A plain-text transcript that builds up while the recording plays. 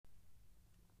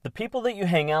The people that you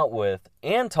hang out with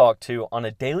and talk to on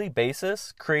a daily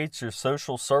basis creates your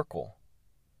social circle.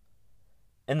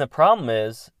 And the problem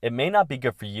is, it may not be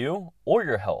good for you or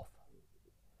your health.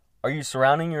 Are you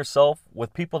surrounding yourself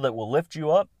with people that will lift you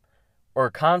up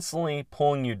or constantly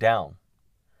pulling you down?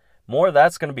 More of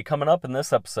that's going to be coming up in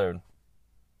this episode.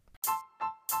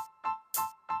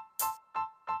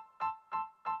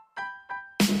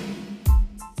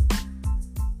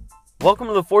 Welcome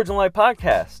to the Forging Life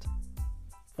podcast.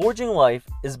 Forging Life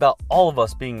is about all of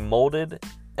us being molded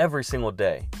every single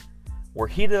day. We're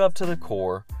heated up to the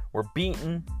core, we're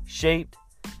beaten, shaped,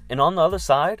 and on the other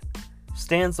side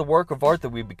stands the work of art that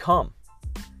we become.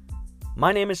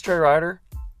 My name is Trey Ryder.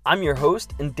 I'm your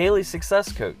host and daily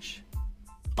success coach.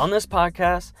 On this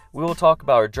podcast, we will talk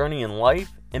about our journey in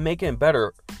life and making it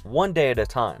better one day at a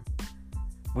time.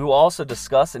 We will also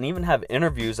discuss and even have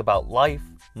interviews about life,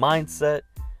 mindset,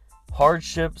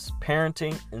 hardships,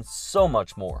 parenting, and so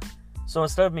much more. So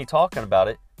instead of me talking about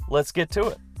it, let's get to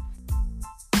it.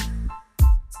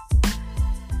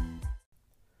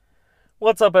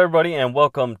 What's up, everybody, and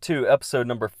welcome to episode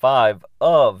number 5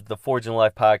 of the Forging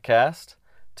Life podcast.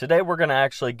 Today we're going to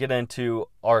actually get into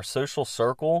our social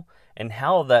circle and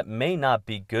how that may not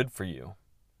be good for you.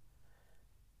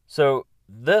 So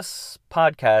this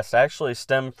podcast actually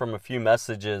stemmed from a few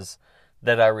messages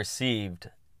that I received,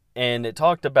 and it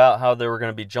talked about how they were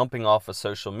going to be jumping off of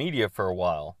social media for a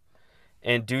while.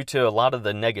 And due to a lot of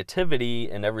the negativity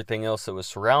and everything else that was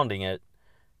surrounding it,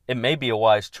 it may be a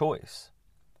wise choice.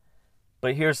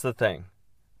 But here's the thing.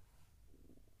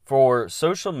 For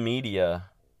social media,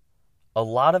 a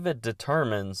lot of it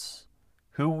determines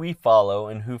who we follow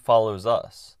and who follows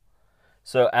us.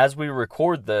 So as we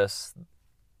record this,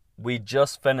 we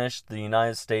just finished the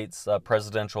United States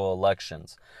presidential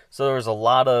elections. So there was a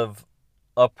lot of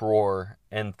uproar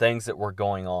and things that were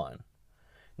going on.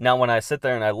 Now, when I sit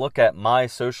there and I look at my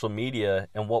social media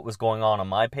and what was going on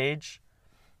my page,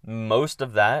 most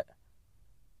of that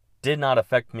did not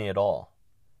affect me at all.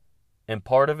 And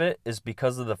part of it is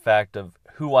because of the fact of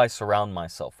who I surround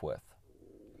myself with.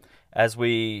 As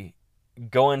we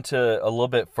go into a little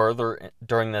bit further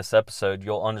during this episode,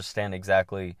 you'll understand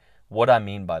exactly what I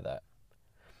mean by that.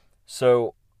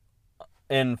 So,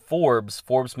 in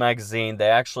Forbes magazine, they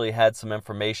actually had some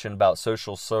information about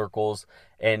social circles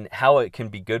and how it can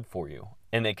be good for you.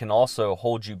 And it can also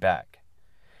hold you back.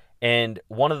 And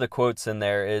one of the quotes in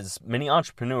there is, many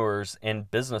entrepreneurs and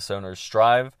business owners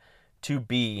strive to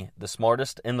be the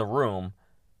smartest in the room,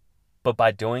 but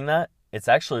by doing that, it's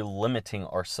actually limiting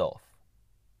ourselves.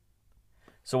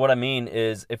 So what I mean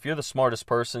is, if you're the smartest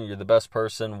person, you're the best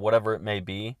person, whatever it may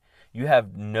be, you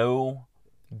have no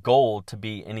goal to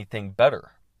be anything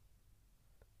better,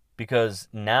 because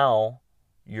now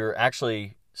you're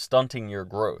actually stunting your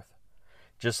growth.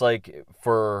 Just like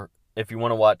if you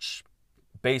want to watch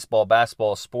baseball,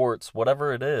 basketball, sports,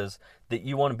 whatever it is that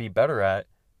you want to be better at,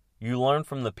 you learn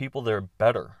from the people that are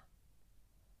better.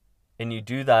 And you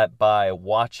do that by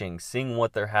watching, seeing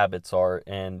what their habits are,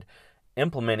 and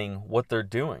implementing what they're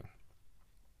doing.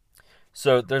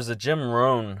 So there's a Jim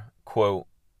Rohn quote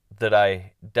that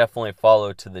I definitely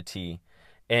follow to the T.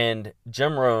 And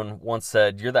Jim Rohn once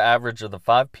said, "You're the average of the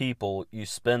 5 people you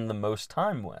spend the most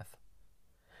time with."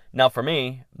 Now for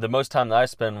me, the most time that I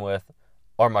spend with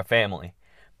are my family.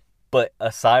 But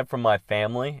aside from my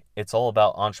family, it's all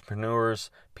about entrepreneurs,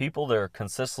 people that are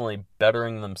consistently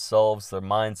bettering themselves, their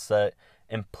mindset,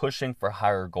 and pushing for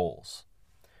higher goals.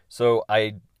 So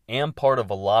I am part of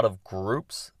a lot of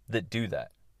groups that do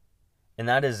that. And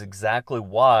that is exactly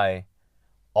why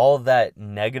all of that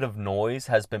negative noise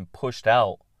has been pushed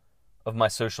out of my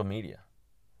social media.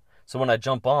 So when I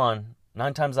jump on,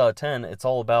 9 times out of 10, it's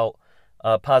all about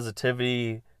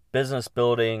positivity, business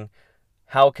building,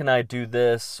 how can I do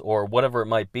this, or whatever it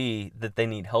might be that they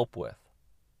need help with.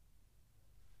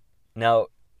 Now,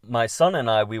 my son and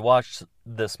I, we watched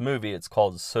this movie. It's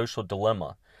called Social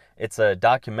Dilemma. It's a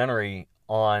documentary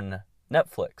on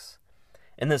Netflix.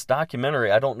 In this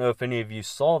documentary, I don't know if any of you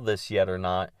saw this yet or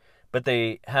not, but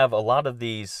they have a lot of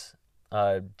these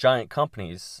giant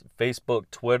companies,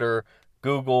 Facebook, Twitter,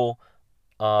 Google,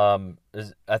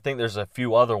 I think there's a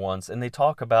few other ones, and they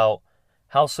talk about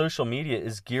how social media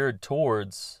is geared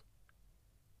towards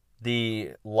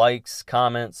the likes,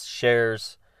 comments,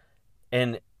 shares,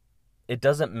 and it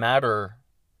doesn't matter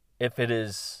if it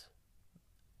is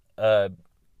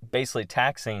basically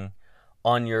taxing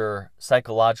on your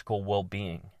psychological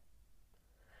well-being.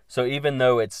 So even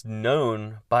though it's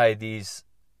known by these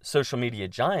social media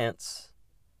giants,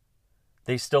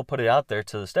 they still put it out there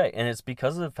to this day. And it's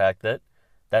because of the fact that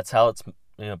that's how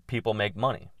people make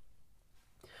money.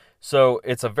 So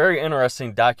it's a very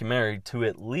interesting documentary to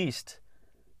at least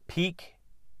pique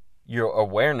your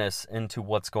awareness into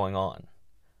what's going on.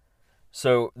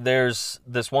 So there's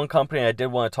this one company I did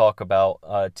want to talk about,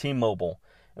 T-Mobile.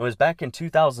 It was back in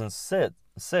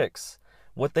 2006.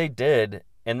 What they did,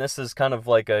 and this is kind of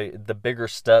like the bigger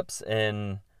steps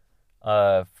in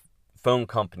phone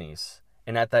companies.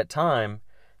 And at that time,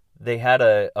 they had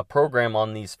a program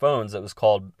on these phones that was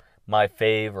called My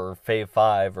Fave or Fave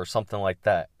 5 or something like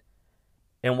that.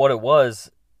 And what it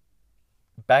was,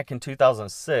 back in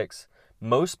 2006,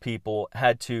 most people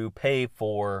had to pay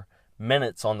for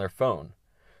minutes on their phone.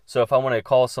 So if I want to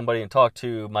call somebody and talk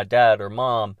to my dad or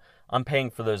mom, I'm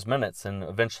paying for those minutes, and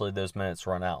eventually those minutes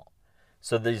run out.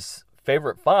 So these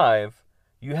favorite 5,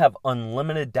 you have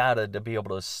unlimited data to be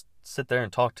able to sit there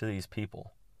and talk to these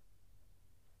people.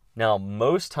 Now,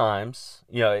 most times,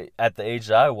 at the age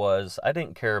that I was, I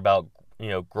didn't care about,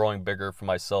 growing bigger for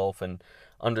myself and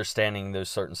understanding those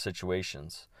certain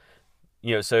situations.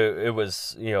 So it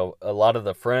was, a lot of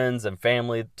the friends and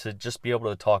family to just be able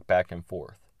to talk back and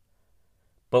forth.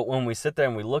 But when we sit there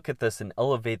and we look at this and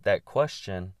elevate that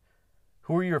question,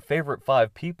 who are your favorite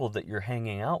 5 people that you're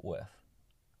hanging out with?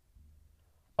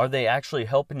 Are they actually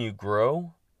helping you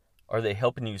grow? Are they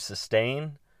helping you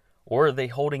sustain? Or are they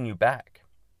holding you back?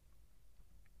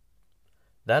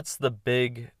 That's the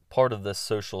big part of this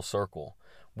social circle.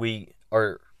 We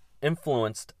are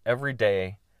influenced every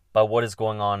day by what is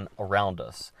going on around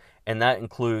us. And that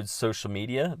includes social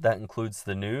media, that includes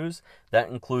the news, that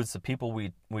includes the people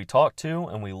we talk to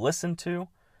and we listen to,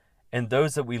 and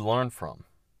those that we learn from.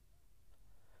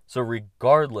 So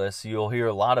regardless, you'll hear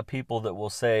a lot of people that will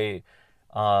say,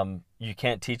 you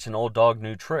can't teach an old dog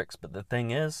new tricks. But the thing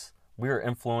is, we are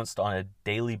influenced on a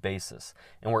daily basis.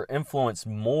 And we're influenced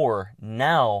more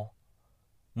now,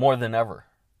 more than ever.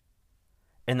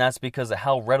 And that's because of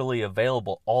how readily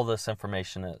available all this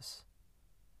information is.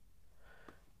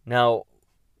 Now,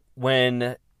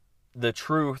 when the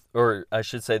truth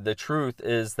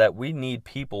is that we need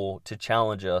people to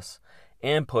challenge us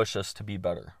and push us to be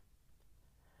better.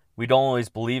 We don't always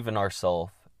believe in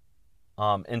ourselves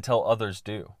until others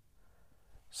do.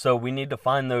 So we need to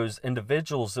find those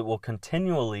individuals that will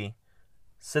continually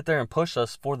sit there and push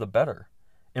us for the better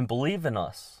and believe in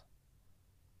us.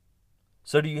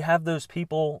 So do you have those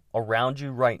people around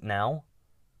you right now?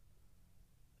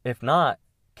 If not,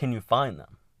 can you find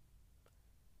them?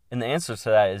 And the answer to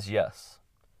that is yes.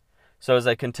 So as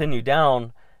I continue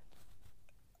down,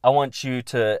 I want you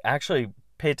to actually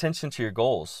pay attention to your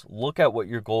goals. Look at what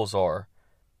your goals are,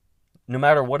 no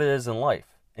matter what it is in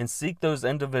life, and seek those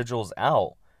individuals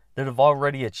out that have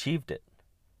already achieved it.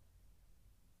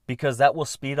 Because that will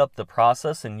speed up the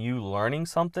process in you learning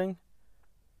something,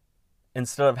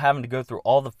 instead of having to go through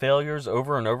all the failures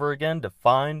over and over again to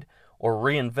find or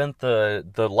reinvent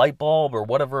the light bulb or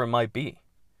whatever it might be.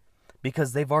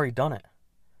 Because they've already done it.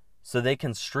 So they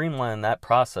can streamline that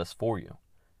process for you.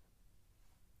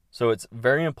 So it's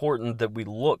very important that we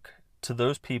look to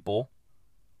those people,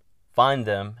 find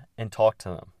them, and talk to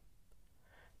them.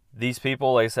 These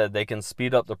people, like I said, they can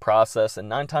speed up the process, and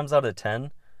 9 times out of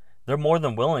 10, they're more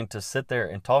than willing to sit there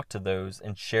and talk to those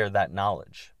and share that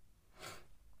knowledge.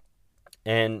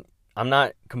 And I'm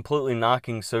not completely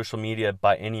knocking social media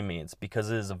by any means,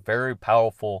 because it is a very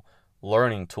powerful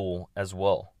learning tool as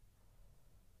well.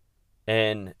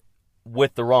 And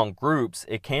with the wrong groups,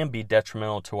 it can be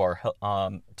detrimental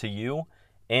to you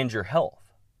and your health,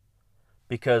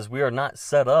 because we are not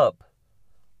set up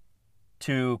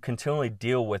to continually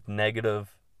deal with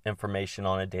negative information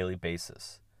on a daily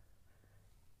basis.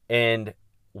 And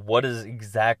what is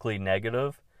exactly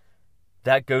negative?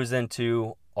 That goes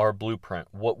into our blueprint.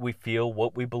 What we feel,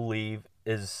 what we believe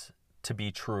is to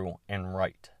be true and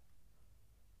right.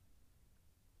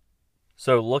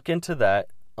 So look into that.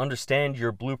 Understand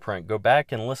your blueprint. Go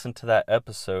back and listen to that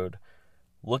episode.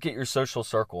 Look at your social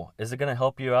circle. Is it going to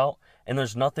help you out? And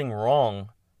there's nothing wrong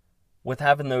with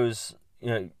having those,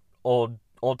 old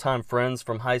time friends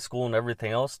from high school and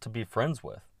everything else to be friends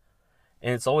with.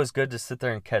 And it's always good to sit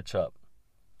there and catch up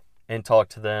and talk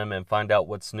to them and find out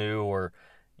what's new, or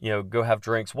go have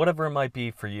drinks, whatever it might be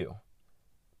for you.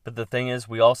 But the thing is,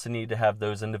 we also need to have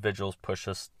those individuals push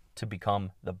us to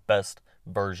become the best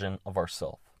version of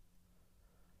ourselves.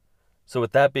 So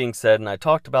with that being said, and I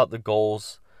talked about the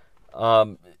goals,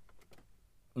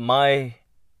 my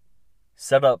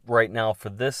setup right now for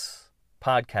this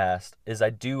podcast is I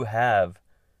do have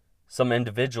some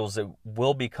individuals that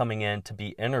will be coming in to be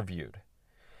interviewed.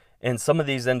 And some of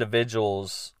these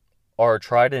individuals are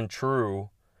tried and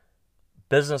true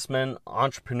businessmen,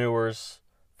 entrepreneurs,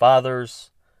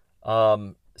 fathers,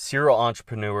 serial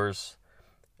entrepreneurs,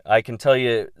 I can tell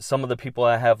you some of the people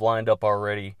I have lined up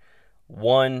already.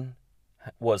 One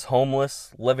was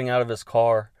homeless, living out of his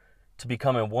car, to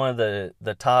becoming one of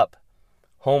the top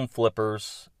home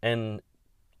flippers and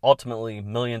ultimately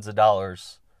millions of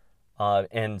dollars,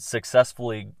 and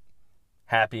successfully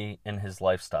happy in his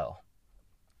lifestyle.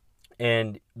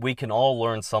 And we can all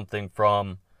learn something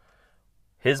from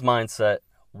his mindset,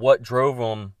 what drove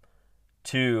him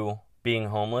to being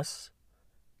homeless,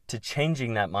 to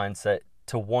changing that mindset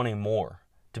to wanting more,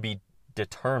 to be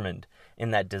determined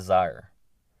in that desire.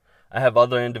 I have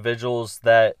other individuals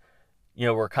that,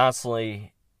 were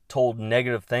constantly told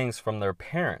negative things from their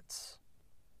parents,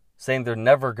 saying they're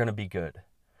never going to be good.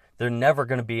 They're never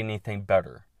going to be anything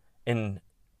better. And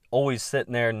always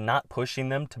sitting there not pushing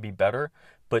them to be better,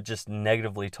 but just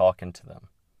negatively talking to them.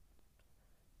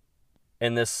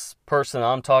 And this person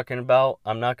I'm talking about,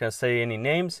 I'm not going to say any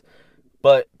names,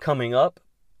 but coming up,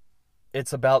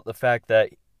 it's about the fact that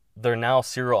they're now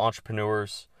serial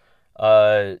entrepreneurs,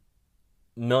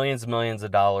 millions and millions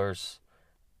of dollars,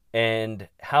 and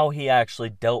how he actually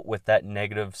dealt with that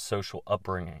negative social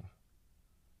upbringing.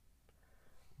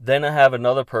 Then I have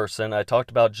another person. I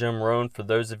talked about Jim Rohn. For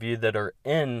those of you that are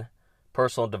in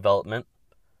personal development,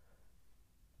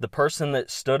 the person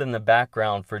that stood in the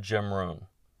background for Jim Rohn,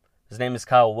 his name is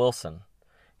Kyle Wilson.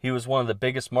 He was one of the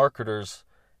biggest marketers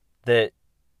that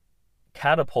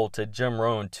catapulted Jim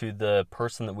Rohn to the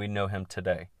person that we know him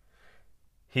today.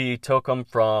 He took him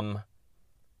from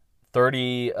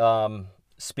 30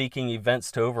 speaking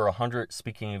events to over 100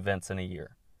 speaking events in a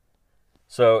year.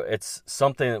 So it's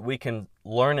something that we can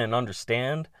learn and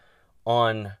understand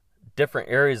on different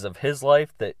areas of his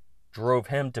life that drove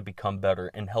him to become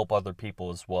better and help other people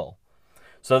as well.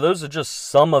 So those are just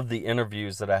some of the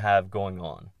interviews that I have going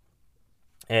on.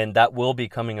 And that will be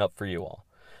coming up for you all.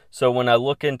 So when I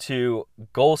look into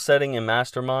goal setting and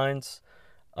masterminds,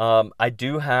 I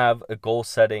do have a goal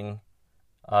setting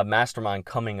mastermind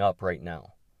coming up right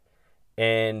now.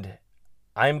 And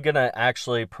I'm going to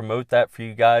actually promote that for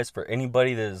you guys. For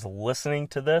anybody that is listening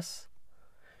to this,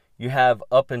 you have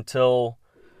up until,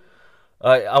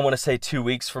 I want to say 2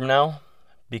 weeks from now,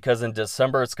 because in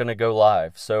December it's going to go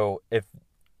live. So if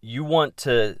you want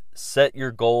to set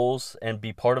your goals and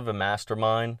be part of a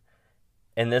mastermind,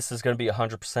 and this is going to be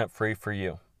 100% free for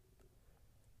you.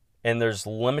 And there's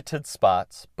limited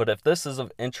spots, but if this is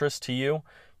of interest to you,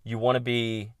 you want to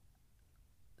be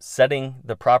setting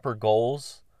the proper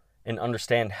goals and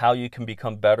understand how you can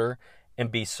become better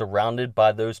and be surrounded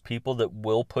by those people that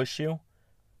will push you,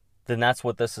 then that's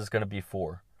what this is going to be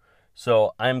for.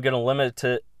 So I'm going to limit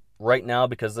it right now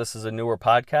because this is a newer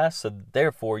podcast. So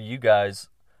therefore, you guys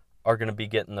are going to be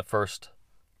getting the first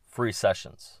free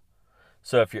sessions.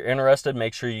 So if you're interested,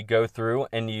 make sure you go through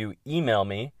and you email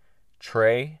me,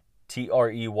 Trey,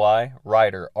 Trey, Ryder,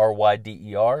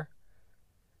 Ryder,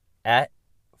 at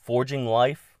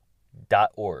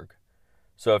forginglife.org.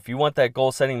 So if you want that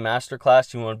goal setting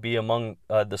masterclass, you want to be among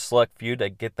the select few to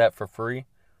get that for free,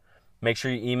 make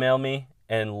sure you email me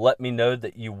and let me know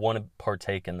that you want to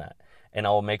partake in that. And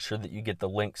I will make sure that you get the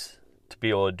links to be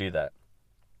able to do that.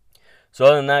 So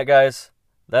other than that, guys,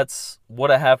 that's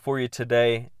what I have for you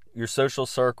today. Your social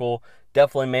circle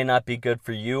definitely may not be good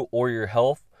for you or your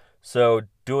health. So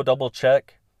do a double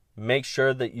check. Make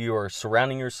sure that you are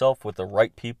surrounding yourself with the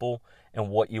right people and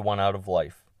what you want out of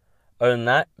life. Other than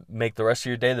that, make the rest of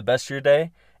your day the best of your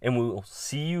day, and we will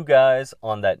see you guys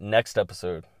on that next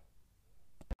episode.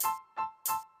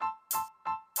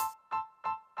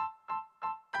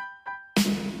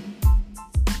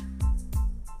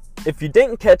 If you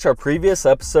didn't catch our previous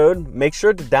episode, make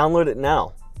sure to download it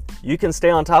now. You can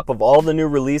stay on top of all the new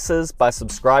releases by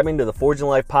subscribing to the Forging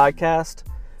Life podcast.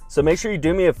 So make sure you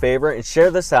do me a favor and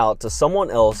share this out to someone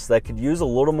else that could use a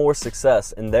little more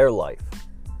success in their life.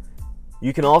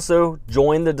 You can also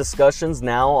join the discussions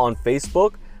now on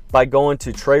Facebook by going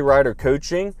to Trey Ryder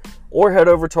Coaching or head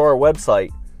over to our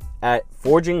website at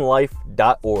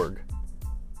forginglife.org.